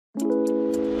What's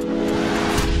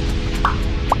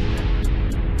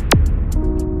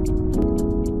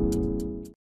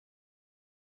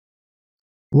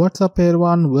up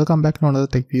everyone, welcome back to another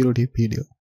tech video.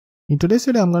 In today's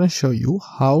video I'm going to show you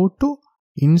how to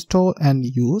install and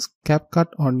use Capcut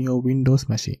on your Windows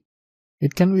machine.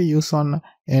 It can be used on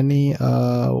any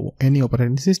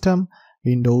operating system,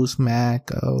 Windows, Mac,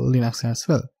 Linux as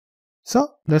well.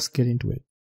 So let's get into it.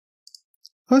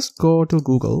 First go to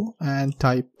Google and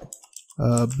type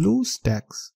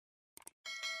BlueStacks.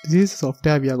 This is the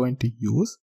software we are going to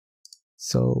use.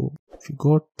 So if you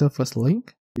go to the first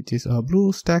link, which is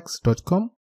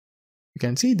bluestacks.com, you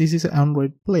can see this is an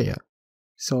Android player.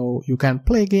 So you can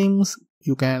play games,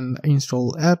 you can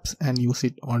install apps and use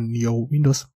it on your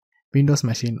Windows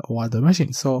machine or other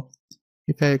machine. So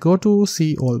if I go to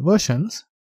see all versions,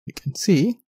 you can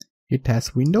see it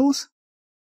has Windows,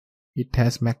 it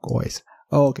has Mac OS.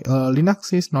 Okay,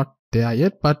 Linux is not there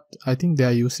yet, but I think they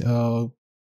are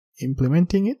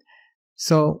implementing it.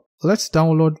 So let's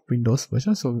download Windows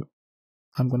version. So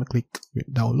I'm going to click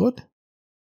download.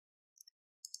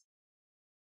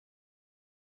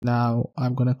 Now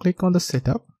I'm going to click on the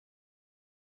setup.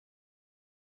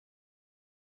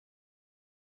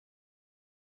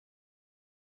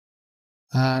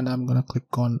 And I'm going to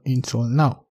click on install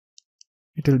now.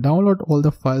 It will download all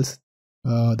the files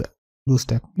the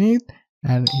BlueStacks need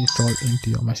and install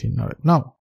into your machine right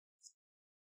now.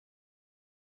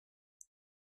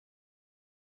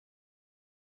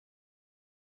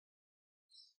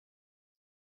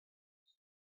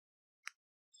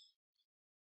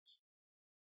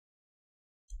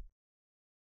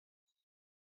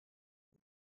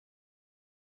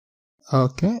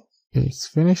 Okay, it's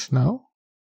finished now.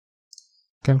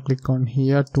 You can click on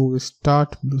here to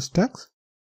start BlueStacks.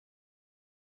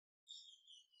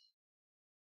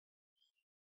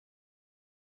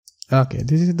 Okay,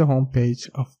 this is the home page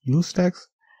of BlueStacks.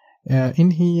 In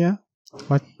here,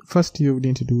 what first you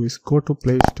need to do is go to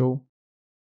Play Store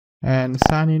and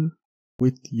sign in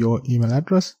with your email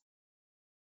address.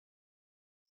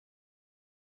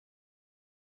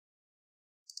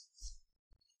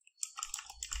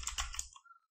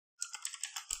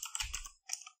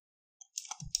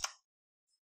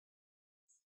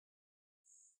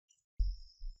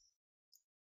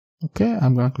 Okay,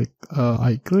 I'm gonna click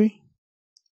I agree.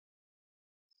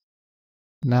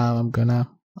 Now I'm gonna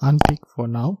untick for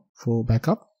now for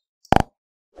backup,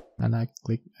 and I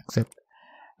click accept.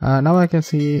 Now I can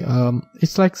see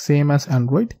it's like same as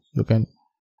Android. You can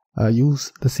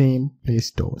use the same Play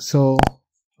Store. So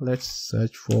let's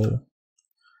search for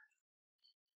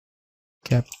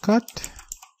Capcut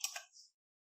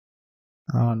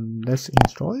and let's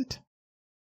install it.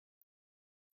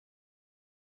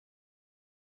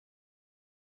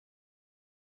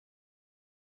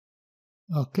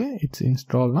 Okay, it's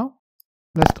installed now.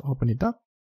 Let's open it up.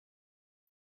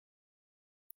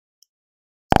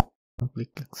 I'll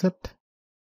click accept.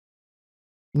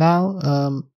 Now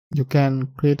you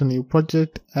can create a new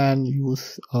project and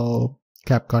use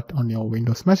Capcut on your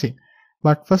Windows machine.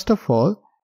 But first of all,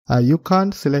 you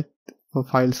can't select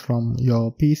files from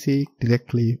your PC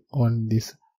directly on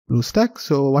this BlueStacks.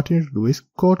 So what you need to do is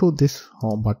go to this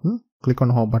home button, click on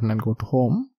home button and go to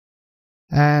home,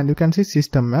 and you can see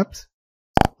system maps.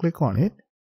 Click on it,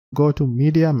 go to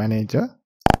media manager.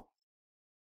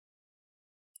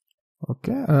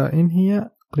 Okay, in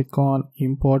here click on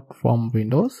import from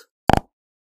Windows.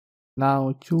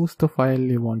 Now choose the file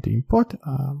you want to import.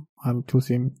 I'm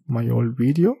choosing my old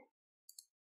video.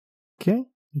 Okay,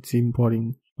 it's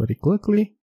importing very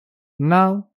quickly.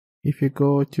 Now if you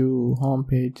go to home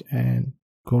page and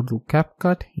go to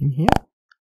Capcut in here,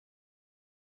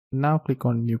 now click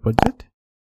on new project,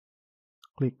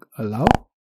 click allow.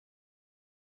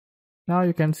 Now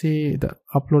you can see the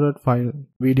uploaded file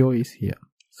video is here.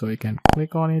 So you can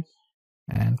click on it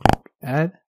and click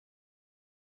add.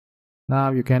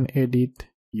 Now you can edit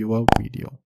your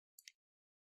video.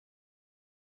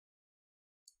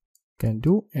 You can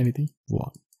do anything you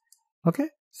want. Okay,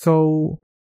 so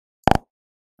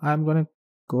I'm gonna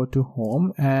go to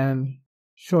home and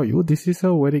show you. This is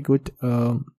a very good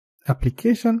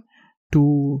application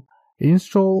to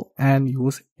install and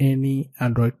use any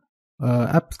Android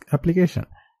application.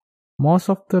 Most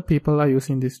of the people are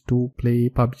using this to play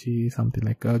PUBG, something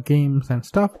like games and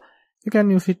stuff. You can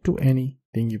use it to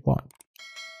anything you want.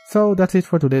 So that's it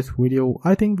for today's video.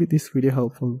 I think this video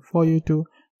helpful for you to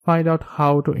find out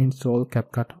how to install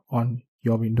Capcut on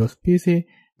your Windows PC,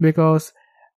 because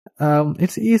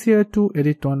it's easier to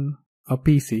edit on a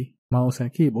PC, mouse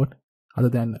and keyboard, other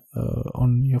than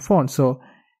on your phone. So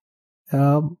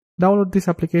download this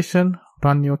application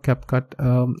run your Capcut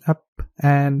app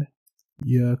and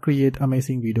create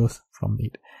amazing videos from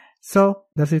it. So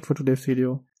that's it for today's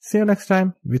video. See you next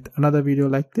time with another video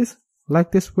like this.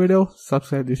 Like this video,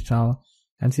 subscribe this channel,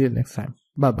 and see you next time.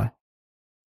 Bye bye.